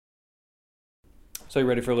So you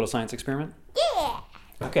ready for a little science experiment? Yeah.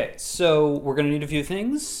 Okay, so we're going to need a few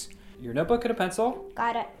things. Your notebook and a pencil.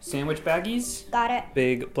 Got it. Sandwich baggies. Got it.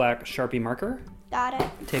 Big black Sharpie marker. Got it.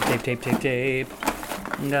 Tape.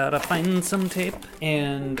 Gotta find some tape.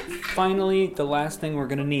 And finally, the last thing we're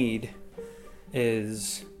going to need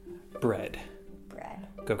is bread. Bread.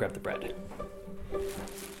 Go grab the bread.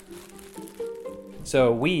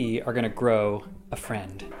 So we are going to grow a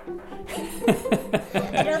friend.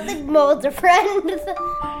 I don't think mold's a friend.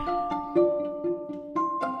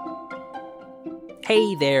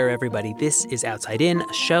 Hey there, everybody. This is Outside In,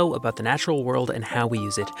 a show about the natural world and how we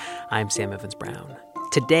use it. I'm Sam Evans-Brown.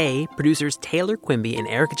 Today, producers Taylor Quimby and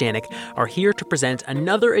Eric Janik are here to present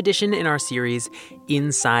another edition in our series,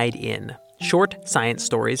 Inside In. Short science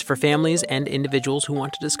stories for families and individuals who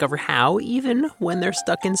want to discover how, even when they're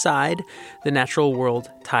stuck inside, the natural world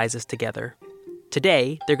ties us together.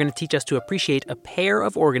 Today, they're going to teach us to appreciate a pair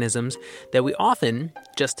of organisms that we often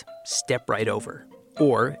just step right over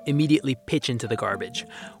or immediately pitch into the garbage.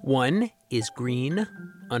 One is green,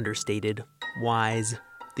 understated, wise,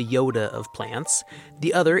 the Yoda of plants.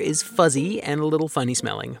 The other is fuzzy and a little funny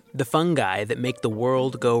smelling, the fungi that make the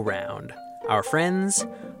world go round. Our friends,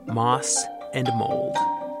 moss and mold.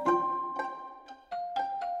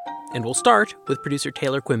 And we'll start with producer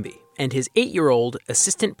Taylor Quimby and his 8-year-old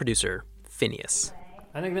assistant producer, Phineas.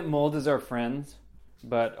 I think that mold is our friend,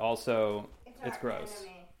 but also it's gross.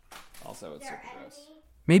 Also, it's super gross.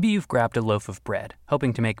 Maybe you've grabbed a loaf of bread,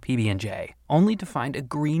 hoping to make PB&J, only to find a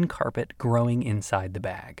green carpet growing inside the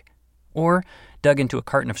bag. Or dug into a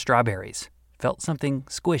carton of strawberries, felt something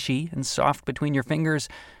squishy and soft between your fingers,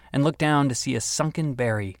 and looked down to see a sunken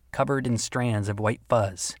berry covered in strands of white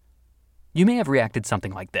fuzz. You may have reacted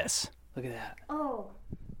something like this. Look at that. Oh.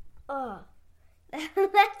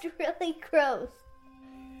 That's really gross.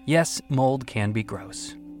 Yes, mold can be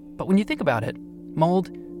gross. But when you think about it,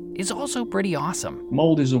 mold is also pretty awesome.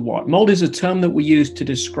 Mold is a what? Mold is a term that we use to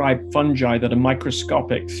describe fungi that are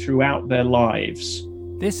microscopic throughout their lives.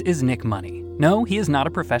 This is Nick Money. No, he is not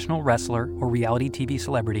a professional wrestler or reality TV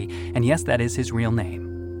celebrity, and yes, that is his real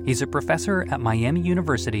name. He's a professor at Miami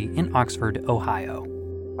University in Oxford, Ohio.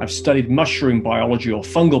 I've studied mushroom biology or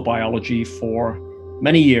fungal biology for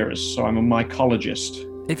many years, so I'm a mycologist.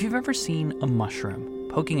 If you've ever seen a mushroom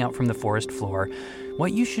poking out from the forest floor,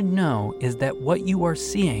 what you should know is that what you are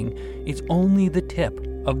seeing is only the tip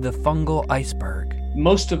of the fungal iceberg.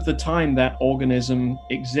 Most of the time, that organism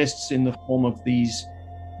exists in the form of these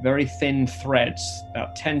very thin threads,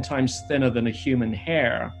 about 10 times thinner than a human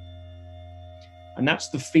hair. And that's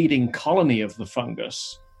the feeding colony of the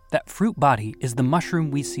fungus. That fruit body is the mushroom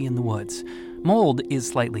we see in the woods. Mold is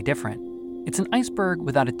slightly different. It's an iceberg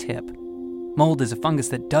without a tip. Mold is a fungus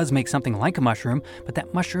that does make something like a mushroom, but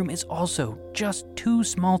that mushroom is also just too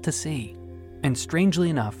small to see. And strangely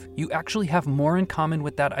enough, you actually have more in common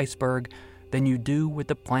with that iceberg than you do with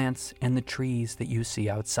the plants and the trees that you see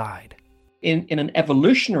outside. In an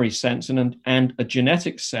evolutionary sense and a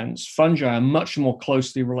genetic sense, fungi are much more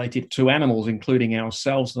closely related to animals, including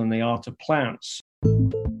ourselves, than they are to plants.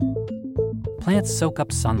 Plants soak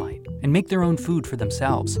up sunlight and make their own food for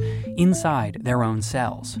themselves, inside their own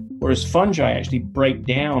cells. Whereas fungi actually break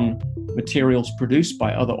down materials produced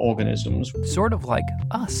by other organisms. Sort of like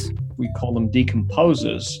us. We call them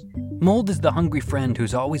decomposers. Mold is the hungry friend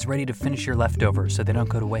who's always ready to finish your leftovers so they don't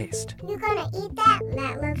go to waste. You're gonna eat that?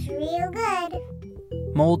 That looks real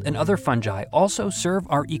good. Mold and other fungi also serve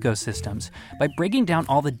our ecosystems by breaking down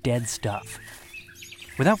all the dead stuff.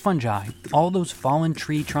 Without fungi, all those fallen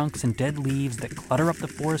tree trunks and dead leaves that clutter up the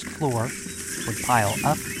forest floor would pile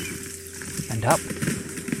up and up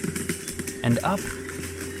and up,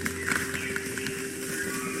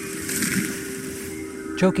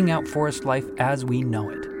 choking out forest life as we know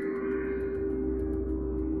it.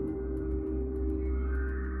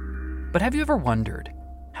 But have you ever wondered,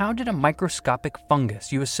 how did a microscopic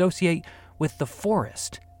fungus you associate with the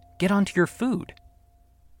forest get onto your food?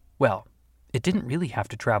 Well, it didn't really have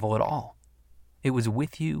to travel at all. It was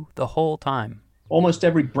with you the whole time. Almost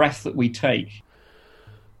every breath that we take,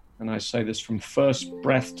 and I say this from first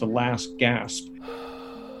breath to last gasp,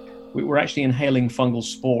 we're actually inhaling fungal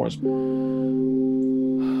spores.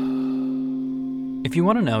 If you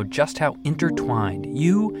want to know just how intertwined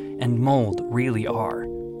you and mold really are,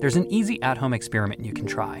 there's an easy at-home experiment you can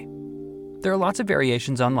try. There are lots of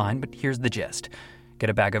variations online, but here's the gist. Get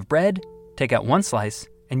a bag of bread, take out one slice,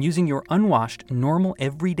 and using your unwashed, normal,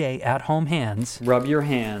 everyday, at-home hands, Rub your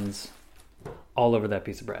hands all over that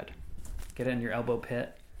piece of bread. Get it in your elbow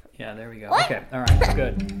pit, Yeah, there we go. Okay, all right,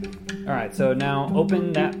 good. All right, so now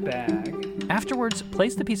open that bag. Afterwards,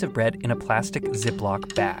 place the piece of bread in a plastic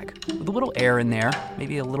Ziploc bag with a little air in there,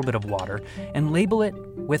 maybe a little bit of water, and label it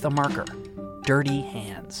with a marker, Dirty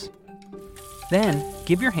Hands. Then,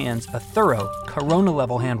 give your hands a thorough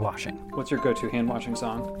Corona-level hand washing. What's your go-to hand washing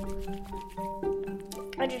song?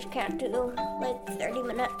 I just can't do like 30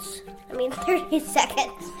 minutes. 30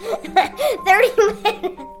 seconds. 30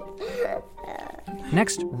 minutes.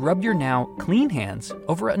 Next, rub your now clean hands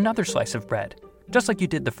over another slice of bread, just like you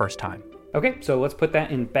did the first time. Okay, so let's put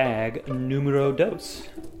that in bag numero dos.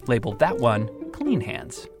 Label that one Clean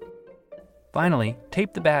Hands. Finally,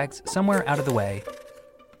 tape the bags somewhere out of the way,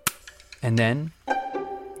 and then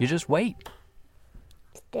you just wait.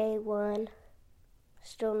 It's day 1.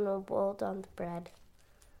 Still no mold on the bread.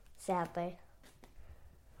 Sadly.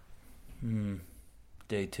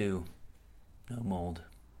 Day 2. No mold.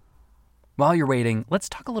 While you're waiting, let's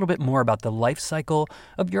talk a little bit more about the life cycle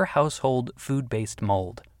of your household food-based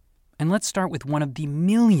mold. And let's start with one of the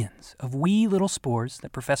millions of wee little spores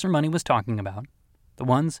that Professor Money was talking about, the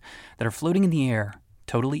ones that are floating in the air,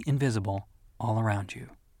 totally invisible, all around you.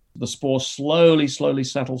 The spore slowly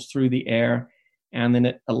settles through the air, and then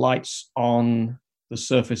it alights on the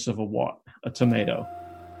surface of a tomato.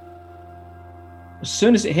 As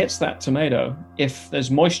soon as it hits that tomato, if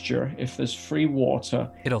there's moisture, if there's free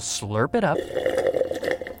water, It'll slurp it up,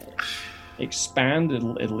 expand,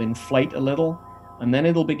 it'll inflate a little, and then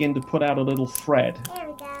it'll begin to put out a little thread. There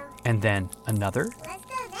we go. and then another, Let's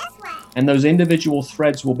go this way. And those individual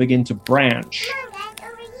threads will begin to branch. Come on, guys,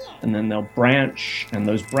 over here. And then they'll branch, and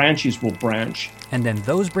those branches will branch. and then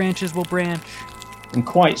those branches will branch. And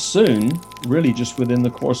quite soon, really just within the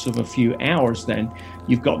course of a few hours then,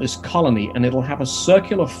 you've got this colony, and it'll have a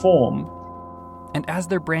circular form. And as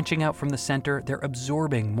they're branching out from the center, they're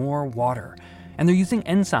absorbing more water. And they're using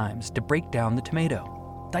enzymes to break down the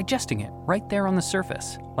tomato, digesting it right there on the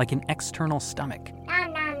surface, like an external stomach.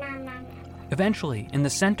 Nom, nom, nom, nom, nom. Eventually, in the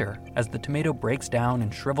center, as the tomato breaks down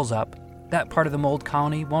and shrivels up, that part of the mold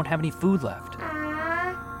colony won't have any food left.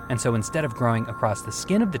 And so instead of growing across the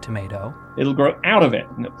skin of the tomato, It'll grow out of it,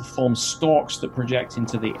 and it will form stalks that project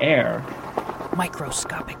into the air.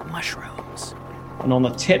 microscopic mushrooms. And on the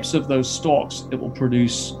tips of those stalks, it will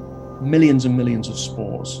produce millions and millions of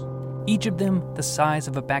spores. Each of them the size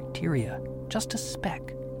of a bacteria, just a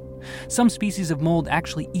speck. Some species of mold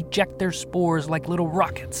actually eject their spores like little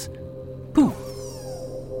rockets. Poof!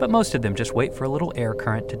 But most of them just wait for a little air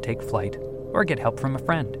current to take flight or get help from a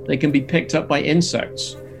friend. They can be picked up by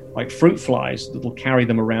insects, like fruit flies that will carry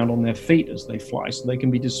them around on their feet as they fly, so they can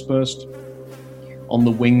be dispersed on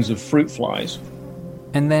the wings of fruit flies.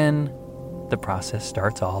 And then the process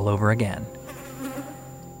starts all over again.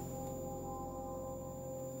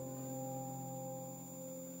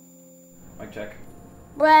 Mic check.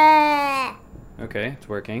 Blah. Okay, it's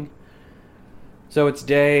working. So it's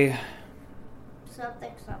day...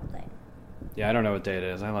 Something. Yeah, I don't know what day it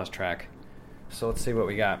is. I lost track. So let's see what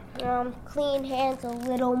we got. Clean hands, a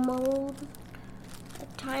little mold.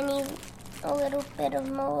 A little bit of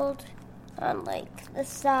mold on, like, the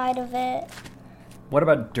side of it. What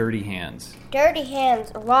about dirty hands? Dirty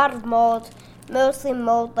hands, a lot of mold. Mostly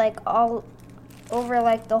mold, like, all over,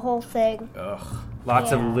 like, the whole thing. Ugh.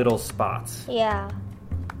 Lots of Yeah. little spots. Yeah,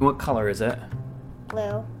 What color is it?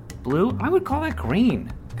 blue. Blue? I would call that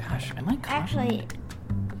green. Gosh, am I colorblind? Actually,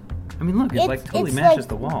 I mean, look, it like totally it's matches like-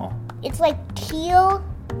 the wall. it's like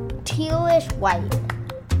tealish white.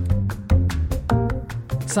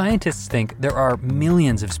 Scientists think there are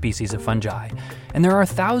millions of species of fungi, and there are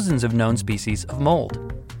thousands of known species of mold.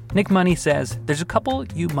 Nick Money says there's a couple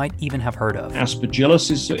you might even have heard of. Aspergillus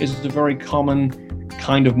is a very common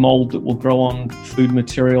kind of mold that will grow on food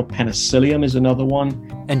material. Penicillium is another one.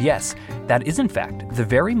 And yes, that is in fact the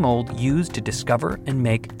very mold used to discover and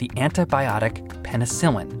make the antibiotic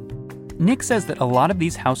penicillin. Nick says that a lot of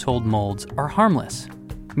these household molds are harmless,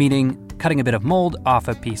 meaning cutting a bit of mold off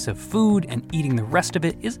a piece of food and eating the rest of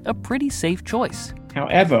it is a pretty safe choice.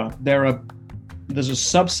 However, there's a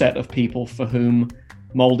subset of people for whom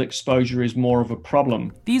mold exposure is more of a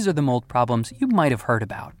problem. These are the mold problems you might have heard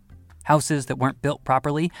about. Houses that weren't built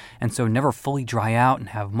properly and so never fully dry out and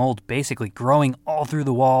have mold basically growing all through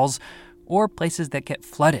the walls, or places that get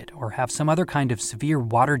flooded or have some other kind of severe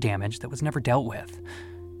water damage that was never dealt with.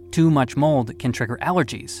 Too much mold can trigger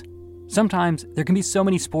allergies. Sometimes there can be so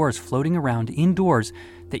many spores floating around indoors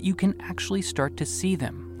that you can actually start to see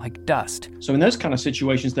them, like dust. So in those kind of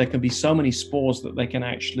situations, there can be so many spores that they can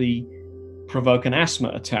actually provoke an asthma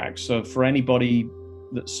attack. So for anybody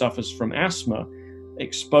that suffers from asthma,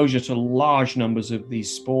 exposure to large numbers of these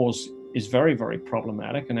spores is very, very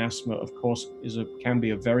problematic. And asthma, of course, can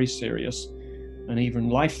be a very serious and even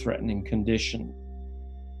life-threatening condition.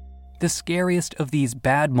 The scariest of these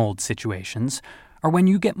bad mold situations are when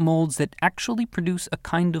you get molds that actually produce a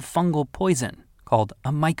kind of fungal poison called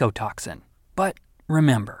a mycotoxin. But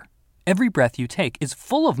remember, every breath you take is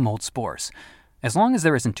full of mold spores. As long as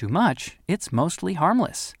there isn't too much, it's mostly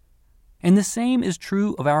harmless. And the same is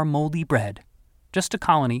true of our moldy bread. Just a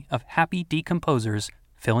colony of happy decomposers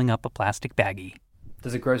filling up a plastic baggie.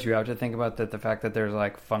 Does it gross you out to think about the fact that there's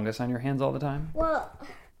like fungus on your hands all the time? Well,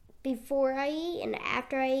 before I eat and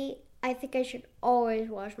after I eat, I think I should always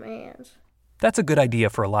wash my hands. That's a good idea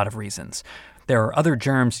for a lot of reasons. There are other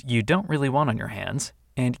germs you don't really want on your hands,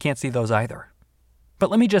 and you can't see those either. But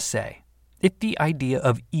let me just say, if the idea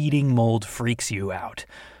of eating mold freaks you out,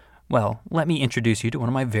 well, let me introduce you to one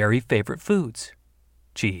of my very favorite foods,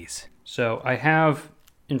 cheese. So I have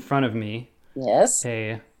in front of me Yes.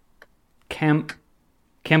 a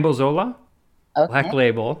Cambozola Black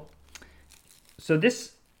Label. So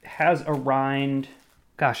this has a rind.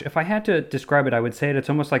 Gosh, if I had to describe it, I would say it's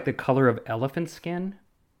almost like the color of elephant skin.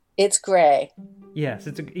 It's gray. Yes,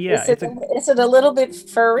 Is it a little bit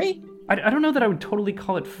furry? I don't know that I would totally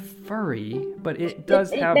call it furry, but it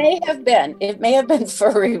does have... It may have been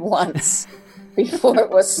furry once before it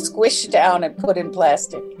was squished down and put in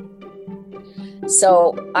plastic.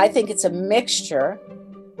 So I think it's a mixture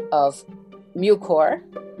of mucor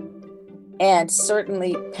and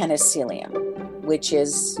certainly penicillium, which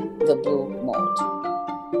is the blue mold.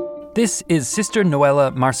 This is Sister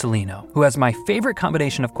Noella Marcelino, who has my favorite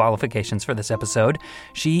combination of qualifications for this episode.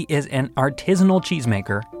 She is an artisanal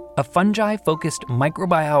cheesemaker, a fungi-focused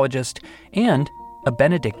microbiologist, and a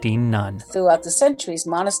Benedictine nun. Throughout the centuries,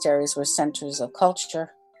 monasteries were centers of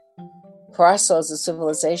culture, crossroads of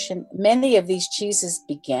civilization. Many of these cheeses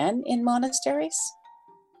began in monasteries,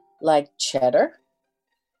 like cheddar.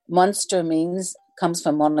 Munster comes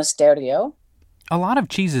from monasterio. A lot of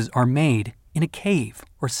cheeses are made in a cave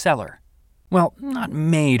or cellar. Well, not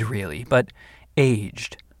made really, but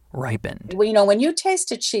aged, ripened. Well, when you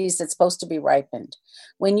taste a cheese that's supposed to be ripened,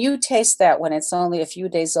 when you taste that when it's only a few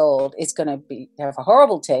days old, it's going to have a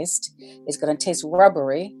horrible taste. It's going to taste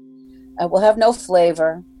rubbery. It will have no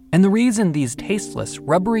flavor. And the reason these tasteless,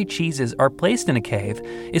 rubbery cheeses are placed in a cave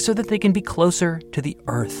is so that they can be closer to the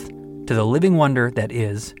earth, to the living wonder that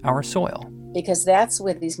is our soil. Because that's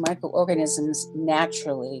where these microorganisms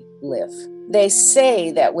naturally live. They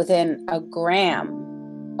say that within a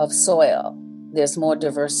gram of soil, there's more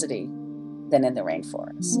diversity than in the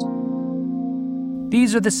rainforest.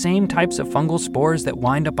 These are the same types of fungal spores that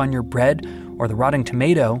wind up on your bread or the rotting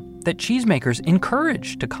tomato that cheesemakers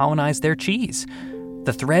encourage to colonize their cheese.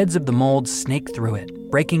 The threads of the mold snake through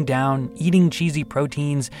it, breaking down, eating cheesy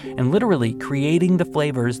proteins, and literally creating the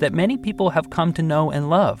flavors that many people have come to know and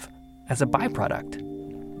love as a byproduct.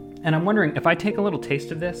 And I'm wondering, if I take a little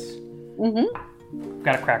taste of this... Mm-hmm.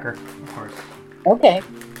 Got a cracker, of course. Okay.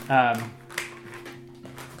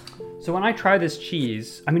 So when I try this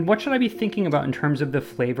cheese, what should I be thinking about in terms of the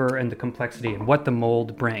flavor and the complexity and what the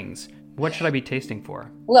mold brings? What should I be tasting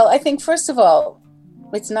for? Well, I think, first of all,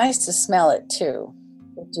 it's nice to smell it, too,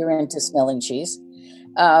 if you're into smelling cheese.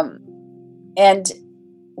 And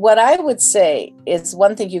what I would say is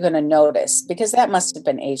one thing you're going to notice, because that must have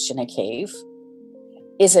been aged in a cave,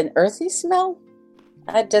 is an earthy smell.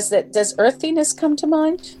 Does earthiness come to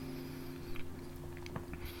mind?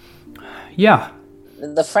 Yeah.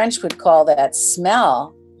 The French would call that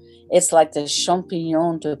smell, it's like the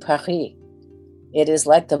champignon de Paris. It is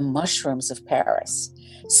like the mushrooms of Paris.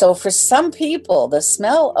 So for some people, the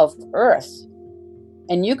smell of earth,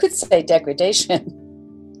 and you could say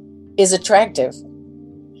degradation, is attractive.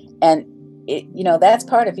 And, that's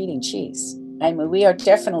part of eating cheese. We are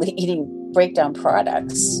definitely eating breakdown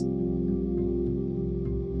products.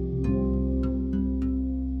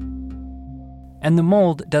 And the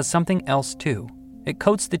mold does something else too. It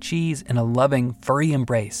coats the cheese in a loving, furry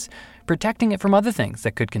embrace, protecting it from other things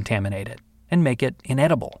that could contaminate it and make it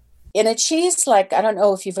inedible. In a cheese like, I don't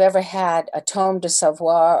know if you've ever had a Tome de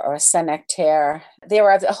Savoie or a Saint-Nectaire, there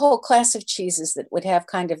are a whole class of cheeses that would have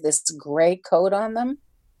kind of this gray coat on them.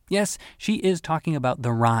 Yes, she is talking about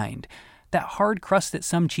the rind, that hard crust that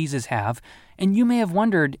some cheeses have, and you may have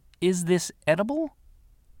wondered, is this edible?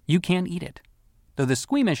 You can't eat it, though the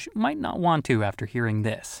squeamish might not want to after hearing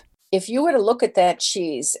this. If you were to look at that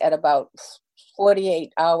cheese at about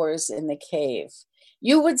 48 hours in the cave,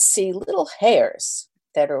 you would see little hairs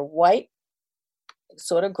that are white,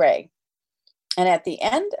 sort of gray. And at the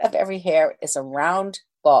end of every hair is a round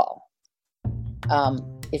ball.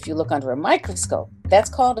 If you look under a microscope, that's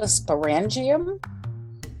called a sporangium.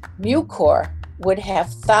 Mucor would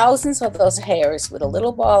have thousands of those hairs with a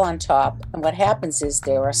little ball on top. And what happens is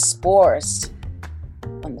there are spores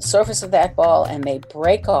on the surface of that ball and they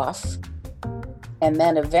break off. And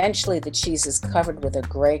then eventually the cheese is covered with a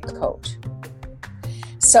gray coat.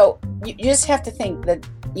 So you just have to think that,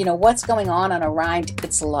 what's going on a rind,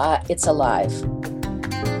 it's alive.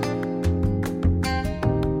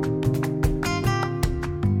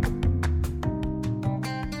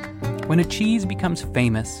 When a cheese becomes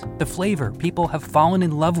famous, the flavor people have fallen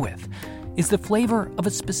in love with is the flavor of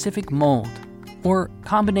a specific mold or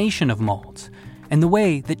combination of molds, and the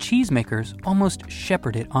way that cheesemakers almost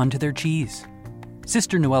shepherd it onto their cheese.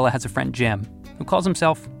 Sister Noella has a friend, Jim, who calls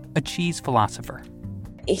himself a cheese philosopher.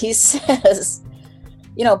 He says,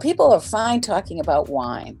 people are fine talking about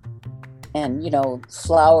wine and,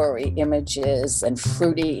 flowery images and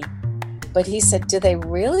fruity. But he said, do they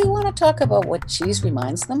really want to talk about what cheese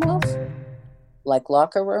reminds them of? Like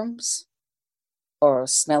locker rooms? Or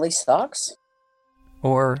smelly socks?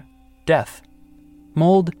 Or death.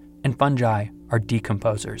 Mold and fungi are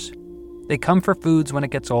decomposers. They come for foods when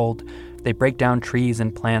it gets old. They break down trees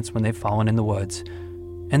and plants when they've fallen in the woods.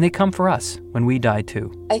 And they come for us when we die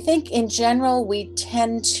too. I think in general, we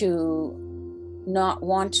tend to not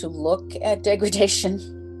want to look at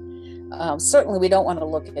degradation. Certainly, we don't want to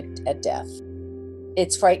look at death.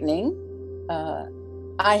 It's frightening.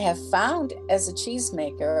 I have found as a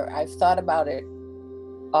cheesemaker, I've thought about it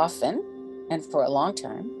often and for a long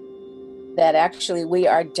time, that actually we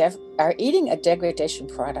are eating a degradation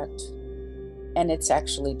product, and it's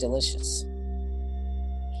actually delicious.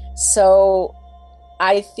 So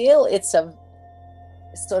I feel it's a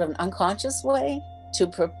sort of an unconscious way to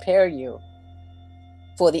prepare you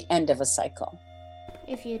for the end of a cycle.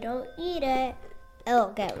 If you don't eat it,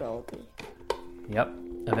 it'll get moldy. Yep,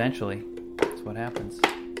 eventually. That's what happens.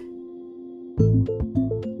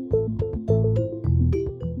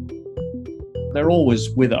 They're always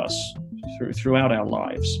with us throughout our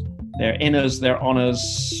lives. They're in us, they're on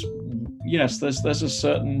us. Yes, there's a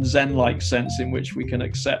certain Zen-like sense in which we can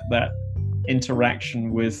accept that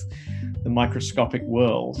interaction with the microscopic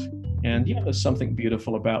world. And there's something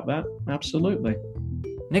beautiful about that. Absolutely.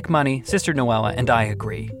 Nick Money, Sister Noella, and I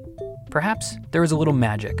agree. Perhaps there is a little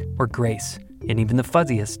magic or grace in even the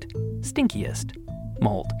fuzziest, stinkiest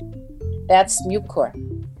mold. That's Mucor.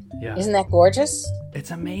 Yeah. Isn't that gorgeous?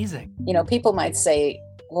 It's amazing. People might say,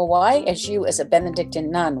 well, why, as a Benedictine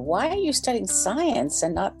nun, why are you studying science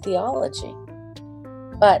and not theology?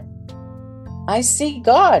 But I see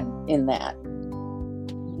God in that.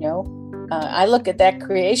 I look at that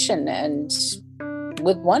creation and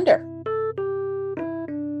with wonder.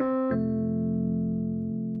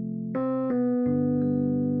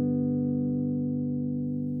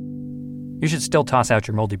 You should still toss out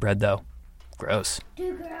your moldy bread, though. Gross.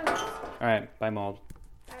 Too gross. All right, bye, mold.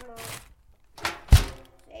 Bye, Mom.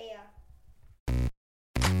 See ya.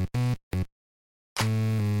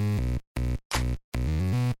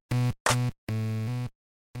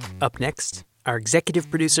 Up next, our executive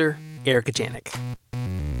producer, Erica Janik.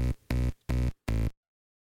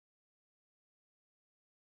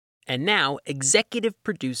 And now, executive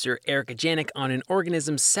producer Erica Janik on an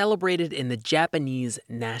organism celebrated in the Japanese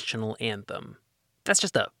national anthem. That's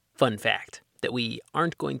just a fun fact that we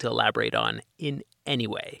aren't going to elaborate on in any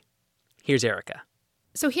way. Here's Erica.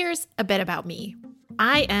 So here's a bit about me.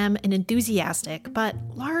 I am an enthusiastic but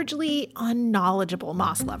largely unknowledgeable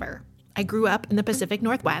moss lover. I grew up in the Pacific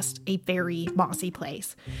Northwest, a very mossy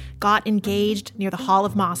place. Got engaged near the Hall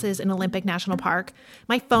of Mosses in Olympic National Park.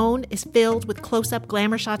 My phone is filled with close-up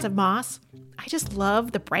glamour shots of moss. I just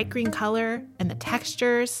love the bright green color and the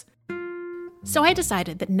textures. So I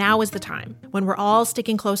decided that now is the time, when we're all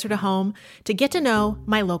sticking closer to home, to get to know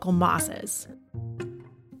my local mosses.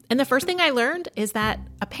 And the first thing I learned is that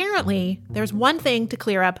apparently there's one thing to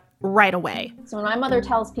clear up right away. So when my mother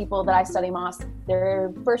tells people that I study moss,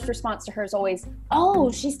 their first response to her is always,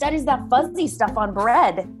 oh, she studies that fuzzy stuff on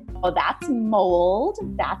bread. Oh, that's mold.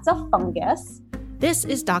 That's a fungus. This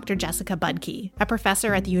is Dr. Jessica Budke, a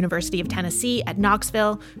professor at the University of Tennessee at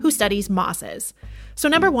Knoxville who studies mosses. So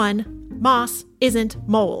number one, moss isn't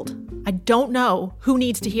mold. I don't know who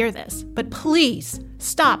needs to hear this, but please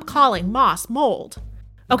stop calling moss mold.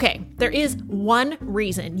 Okay, there is one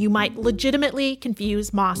reason you might legitimately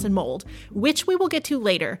confuse moss and mold, which we will get to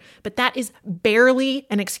later, but that is barely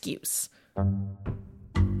an excuse.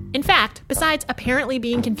 In fact, besides apparently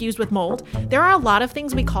being confused with mold, there are a lot of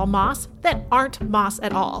things we call moss that aren't moss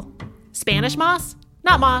at all. Spanish moss?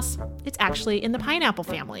 Not moss. It's actually in the pineapple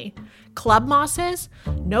family. Club mosses?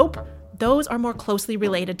 Nope. those are more closely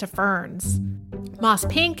related to ferns. Moss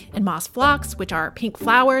pink and moss phlox, which are pink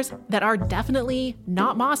flowers that are definitely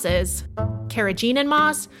not mosses. Carrageenan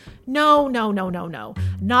moss? No,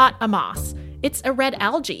 not a moss. It's a red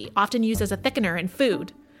algae, often used as a thickener in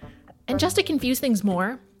food. And just to confuse things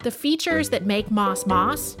more, the features that make moss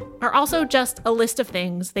moss are also just a list of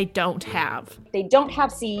things they don't have. They don't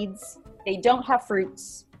have seeds. They don't have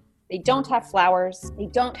fruits. They don't have flowers. They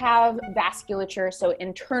don't have vasculature, so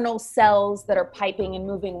internal cells that are piping and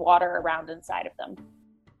moving water around inside of them.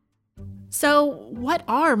 So what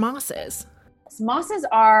are mosses? Mosses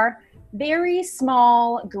are very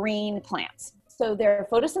small green plants. So they're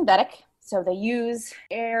photosynthetic. So they use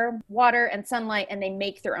air, water, and sunlight, and they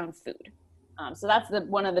make their own food. So that's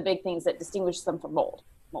one of the big things that distinguishes them from mold.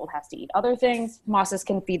 Mold has to eat other things. Mosses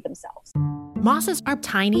can feed themselves. Mosses are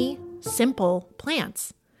tiny, simple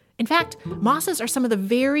plants. In fact, mosses are some of the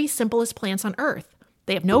very simplest plants on Earth.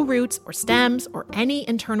 They have no roots or stems or any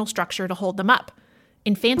internal structure to hold them up.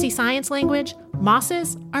 In fancy science language,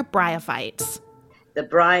 mosses are bryophytes. The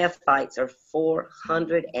bryophytes are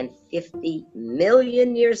 450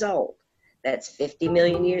 million years old. That's 50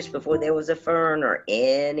 million years before there was a fern or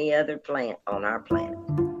any other plant on our planet.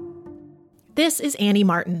 This is Annie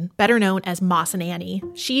Martin, better known as Moss and Annie.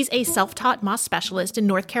 She's a self-taught moss specialist in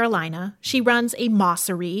North Carolina. She runs a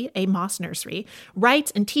mossery, a moss nursery,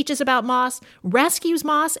 writes and teaches about moss, rescues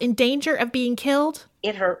moss in danger of being killed.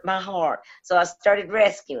 It hurt my heart, so I started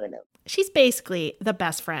rescuing them. She's basically the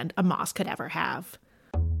best friend a moss could ever have.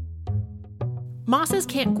 Mosses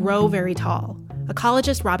can't grow very tall.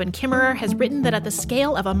 Ecologist Robin Kimmerer has written that at the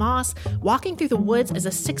scale of a moss, walking through the woods as a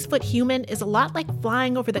 6-foot human is a lot like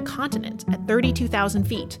flying over the continent at 32,000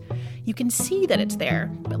 feet. You can see that it's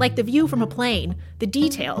there, but like the view from a plane, the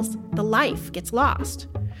details, the life gets lost.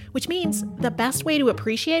 Which means the best way to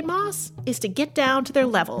appreciate moss is to get down to their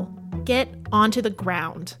level, get onto the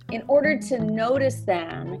ground. In order to notice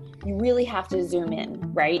them, you really have to zoom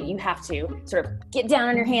in, right? You have to sort of get down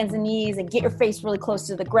on your hands and knees and get your face really close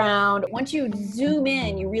to the ground. Once you zoom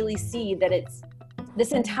in, you really see that it's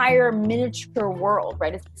this entire miniature world,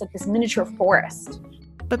 right? It's like this miniature forest.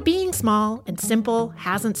 But being small and simple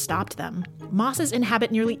hasn't stopped them. Mosses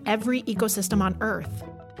inhabit nearly every ecosystem on Earth.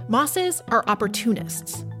 Mosses are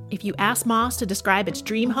opportunists. If you ask moss to describe its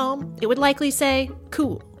dream home, it would likely say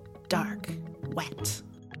cool, dark, wet.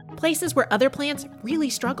 Places where other plants really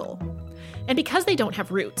struggle. And because they don't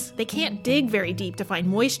have roots, they can't dig very deep to find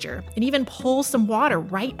moisture and even pull some water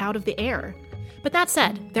right out of the air. But that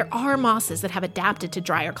said, there are mosses that have adapted to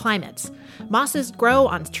drier climates. Mosses grow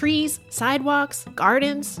on trees, sidewalks,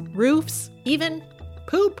 gardens, roofs, even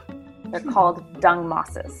poop. They're called dung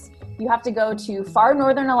mosses. You have to go to far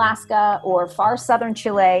northern Alaska or far southern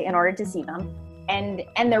Chile in order to see them. And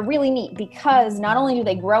they're really neat because not only do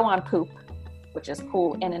they grow on poop, which is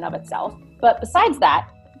cool in and of itself, but besides that,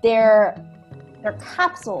 their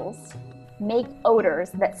capsules make odors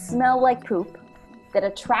that smell like poop, that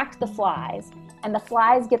attract the flies, and the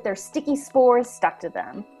flies get their sticky spores stuck to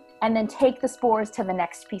them, and then take the spores to the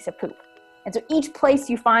next piece of poop. And so each place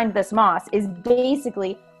you find this moss is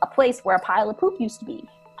basically a place where a pile of poop used to be,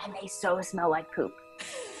 and they so smell like poop.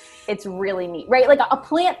 It's really neat, right? Like a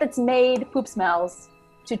plant that's made poop smells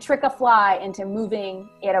to trick a fly into moving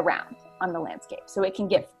it around on the landscape. So it can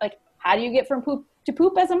get, like, how do you get from poop to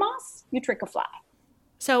poop as a moss? You trick a fly.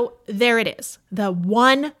 So there it is, the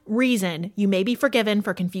one reason you may be forgiven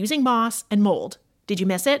for confusing moss and mold. Did you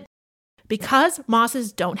miss it? Because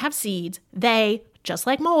mosses don't have seeds, they, just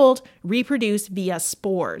like mold, reproduce via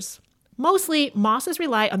spores. Mostly, mosses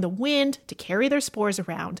rely on the wind to carry their spores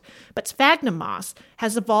around, but sphagnum moss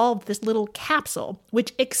has evolved this little capsule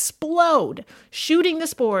which explode, shooting the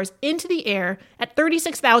spores into the air at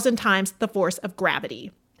 36,000 times the force of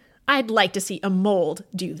gravity. I'd like to see a mold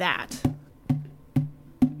do that.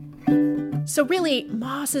 So really,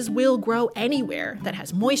 mosses will grow anywhere that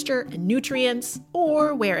has moisture and nutrients,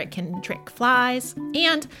 or where it can trick flies.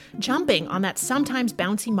 And jumping on that sometimes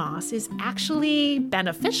bouncy moss is actually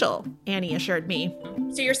beneficial, Annie assured me.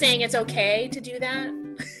 So you're saying it's okay to do that?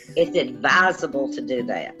 It's advisable to do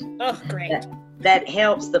that. Oh, great. That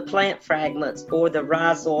helps the plant fragments or the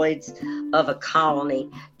rhizoids of a colony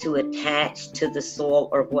to attach to the soil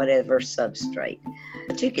or whatever substrate.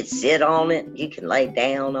 But you can sit on it, you can lay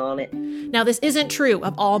down on it. Now, this isn't true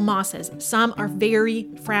of all mosses. Some are very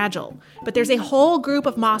fragile, but there's a whole group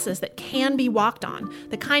of mosses that can be walked on,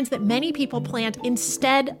 the kinds that many people plant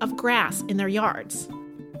instead of grass in their yards.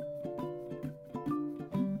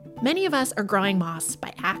 Many of us are growing moss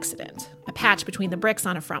by accident. A patch between the bricks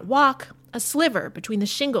on a front walk, a sliver between the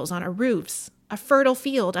shingles on our roofs, a fertile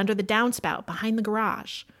field under the downspout behind the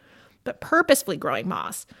garage. But purposefully growing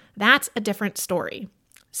moss, that's a different story.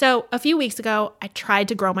 So a few weeks ago, I tried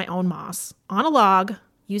to grow my own moss on a log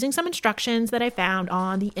using some instructions that I found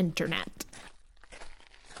on the internet.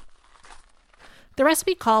 The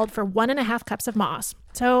recipe called for 1.5 cups of moss,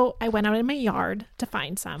 so I went out in my yard to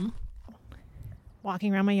find some.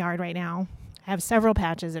 Walking around my yard right now, I have several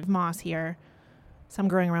patches of moss here, some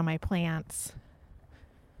growing around my plants.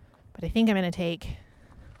 But I think I'm going to take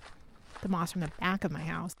the moss from the back of my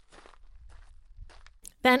house.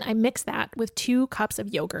 Then I mix that with 2 cups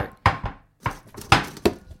of yogurt.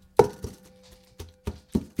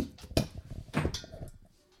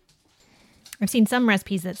 I've seen some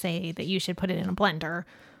recipes that say that you should put it in a blender.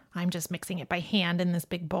 I'm just mixing it by hand in this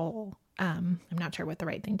big bowl. I'm not sure what the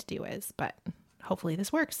right thing to do is, but hopefully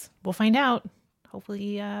this works. We'll find out,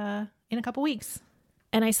 hopefully in a couple weeks.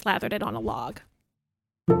 And I slathered it on a log.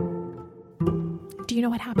 Do you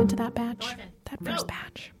know what happened to that batch? Jordan, that first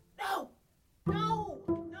batch? No.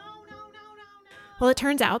 Well, it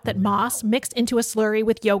turns out that moss mixed into a slurry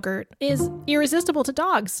with yogurt is irresistible to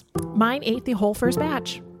dogs. Mine ate the whole first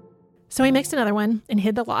batch. So I mixed another one and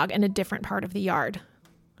hid the log in a different part of the yard.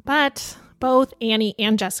 But both Annie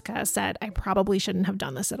and Jessica said I probably shouldn't have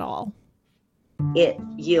done this at all. It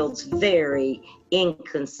yields very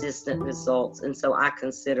inconsistent results, and so I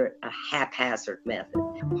consider it a haphazard method.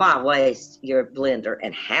 Why waste your blender,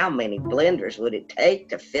 and how many blenders would it take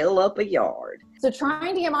to fill up a yard? So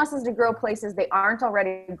trying to get mosses to grow places they aren't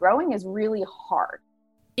already growing is really hard.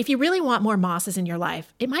 If you really want more mosses in your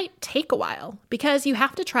life, it might take a while because you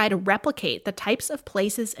have to try to replicate the types of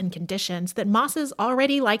places and conditions that mosses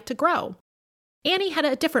already like to grow. Annie had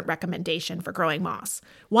a different recommendation for growing moss,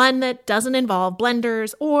 one that doesn't involve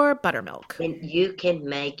blenders or buttermilk. And you can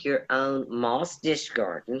make your own moss dish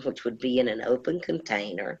garden, which would be in an open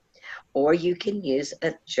container, or you can use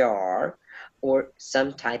a jar or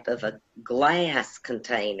some type of a glass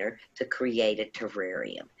container to create a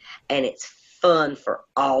terrarium. And it's fun for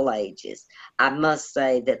all ages. I must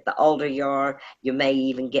say that the older you are, you may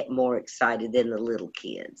even get more excited than the little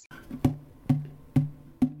kids.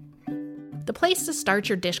 The place to start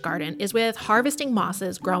your dish garden is with harvesting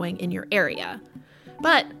mosses growing in your area.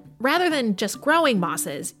 But rather than just growing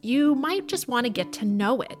mosses, you might just want to get to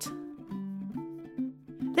know it.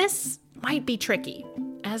 This might be tricky,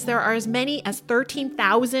 as there are as many as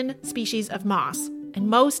 13,000 species of moss, and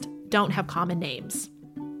most don't have common names.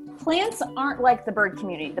 Plants aren't like the bird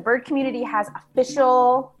community. The bird community has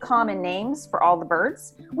official common names for all the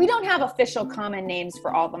birds. We don't have official common names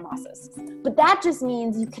for all the mosses. But that just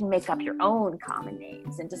means you can make up your own common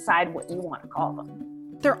names and decide what you want to call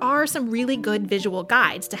them. There are some really good visual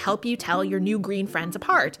guides to help you tell your new green friends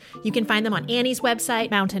apart. You can find them on Annie's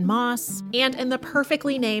website, Mountain Moss, and in the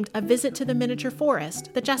perfectly named A Visit to the Miniature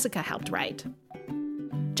Forest that Jessica helped write.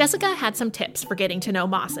 Jessica had some tips for getting to know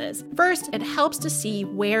mosses. First, it helps to see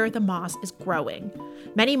where the moss is growing.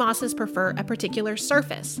 Many mosses prefer a particular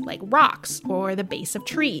surface, like rocks or the base of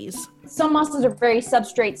trees. Some mosses are very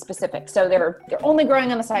substrate specific, so they're only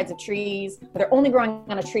growing on the sides of trees, or they're only growing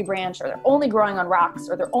on a tree branch, or they're only growing on rocks,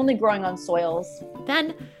 or they're only growing on soils.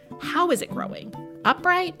 Then, how is it growing?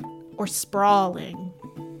 Upright or sprawling?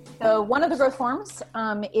 So one of the growth forms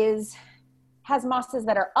has mosses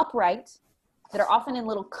that are upright, that are often in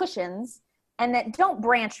little cushions, and that don't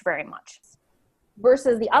branch very much.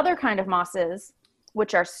 Versus the other kind of mosses,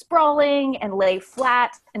 which are sprawling and lay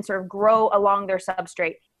flat and sort of grow along their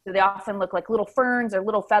substrate. So they often look like little ferns or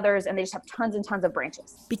little feathers, and they just have tons and tons of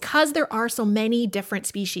branches. Because there are so many different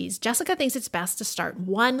species, Jessica thinks it's best to start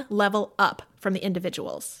one level up from the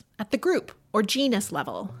individuals, at the group or genus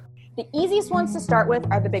level. The easiest ones to start with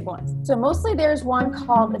are the big ones. So mostly there's one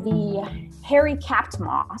called the hairy-capped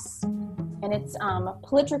moss, and it's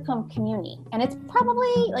Polytrichum communi. And it's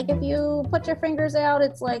probably, like, if you put your fingers out,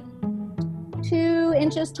 it's like 2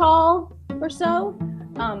 inches tall or so,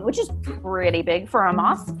 which is pretty big for a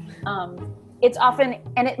moss. It's often,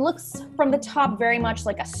 and it looks from the top very much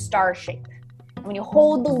like a star shape. And when you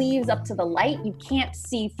hold the leaves up to the light, you can't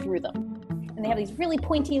see through them. And they have these really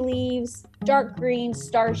pointy leaves, dark green,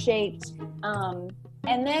 star-shaped. And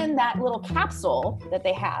then that little capsule that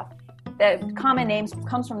they have, the common name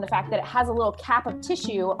comes from the fact that it has a little cap of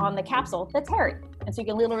tissue on the capsule that's hairy. And so you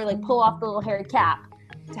can literally pull off the little hairy cap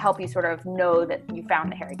to help you sort of know that you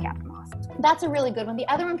found the hairy-capped moss. That's a really good one. The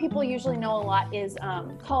other one people usually know a lot is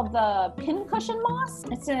called the pincushion moss.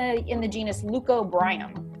 It's in the genus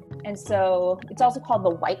Leucobryum. And so it's also called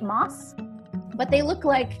the white moss. But they look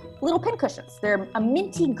like little pincushions. They're a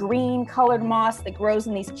minty green colored moss that grows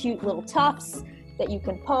in these cute little tufts that you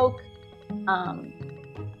can poke.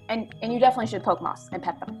 And you definitely should poke moss and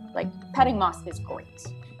pet them. Like, petting moss is great.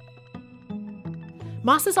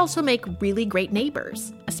 Mosses also make really great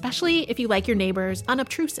neighbors, especially if you like your neighbors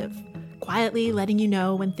unobtrusive, quietly letting you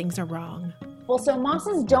know when things are wrong. Well, so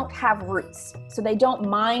mosses don't have roots, so they don't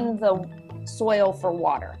mine the soil for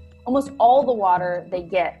water. Almost all the water they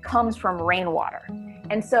get comes from rainwater.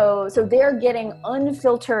 And so they're getting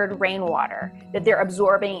unfiltered rainwater that they're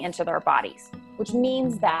absorbing into their bodies, which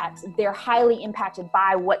means that they're highly impacted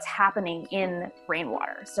by what's happening in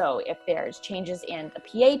rainwater. So if there's changes in the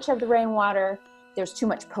pH of the rainwater, there's too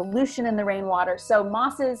much pollution in the rainwater. So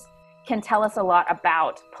mosses can tell us a lot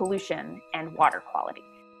about pollution and water quality.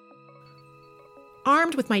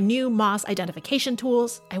 Armed with my new moss identification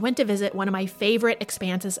tools, I went to visit one of my favorite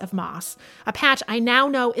expanses of moss, a patch I now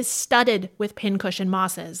know is studded with pincushion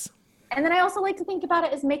mosses. And then I also like to think about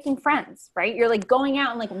it as making friends, right? You're like going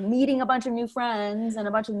out and like meeting a bunch of new friends and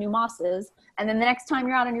a bunch of new mosses. And then the next time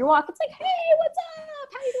you're out on your walk, it's like, hey, what's up?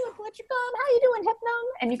 How you doing, Fletchergum? How you doing, Hypnum?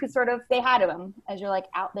 And you could sort of say hi to them as you're like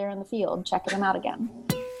out there in the field, checking them out again.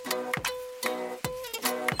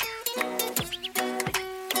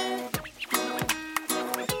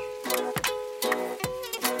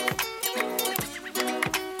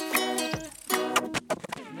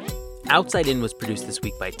 Outside In was produced this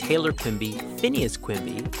week by Taylor Quimby, Phineas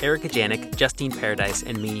Quimby, Erica Janik, Justine Paradise,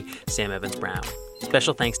 and me, Sam Evans-Brown.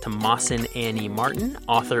 Special thanks to Mossin Annie Martin,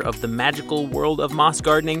 author of The Magical World of Moss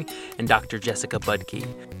Gardening, and Dr. Jessica Budke.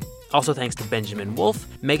 Also thanks to Benjamin Wolfe,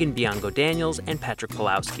 Megan Bianco-Daniels, and Patrick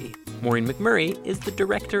Pulowski. Maureen McMurray is the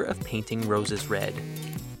director of Painting Roses Red.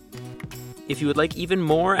 If you would like even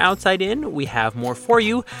more Outside In, we have more for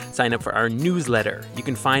you. Sign up for our newsletter. You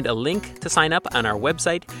can find a link to sign up on our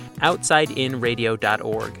website,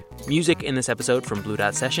 outsideinradio.org. Music in this episode from Blue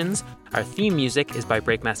Dot Sessions. Our theme music is by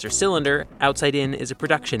Breakmaster Cylinder. Outside In is a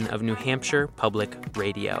production of New Hampshire Public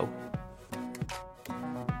Radio.